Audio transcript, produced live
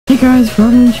guys,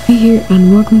 HP here,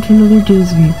 and welcome to another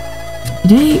Deals Review.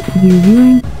 Today, we'll be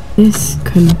reviewing this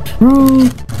control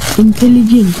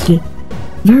Inteligente.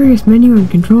 Various menu and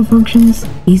control functions,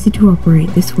 easy to operate.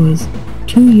 This was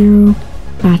 €2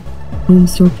 at Home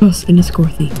Store Plus in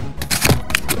Escorthy.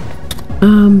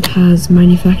 Has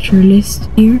manufacturer list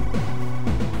here.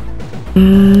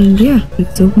 And yeah,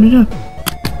 let's open it up.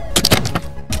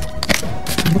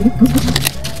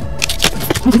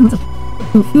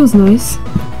 So it feels nice.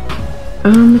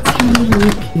 Let's have a little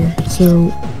look here.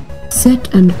 So,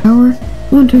 set and power.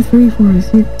 1, 2, 3, 4,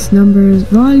 6 numbers.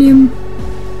 Volume.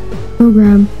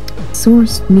 Program.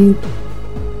 Source. Mute.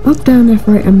 Up, down, left,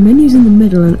 right, and menus in the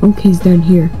middle and OK's down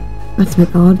here. That's a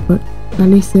bit odd, but at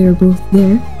least they are both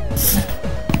there.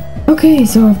 Okay,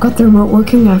 so I've got the remote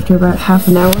working after about half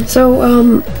an hour. So,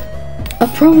 a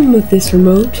problem with this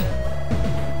remote.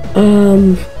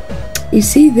 You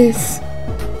see this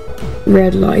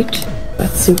red light?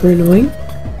 That's super annoying.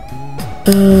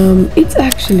 It's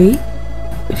actually,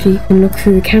 if you can look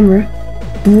through the camera,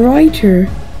 brighter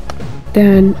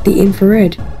than the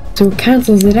infrared, so it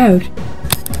cancels it out.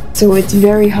 So it's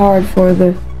very hard for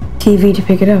the TV to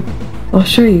pick it up. I'll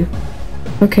show you.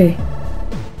 Okay.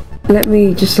 Let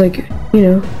me just try to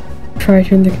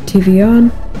turn the TV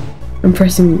on. I'm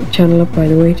pressing the channel up by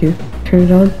the way to turn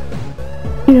it on.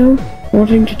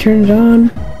 Wanting to turn it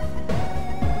on.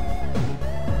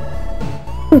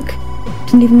 Look,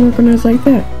 didn't even work when I was like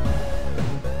that.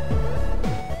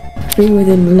 Be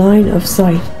within line of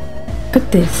sight. Look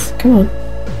at this, come on.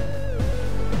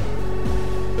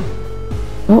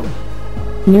 Oh,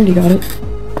 nearly got it.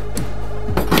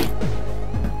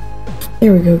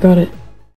 There we go, got it.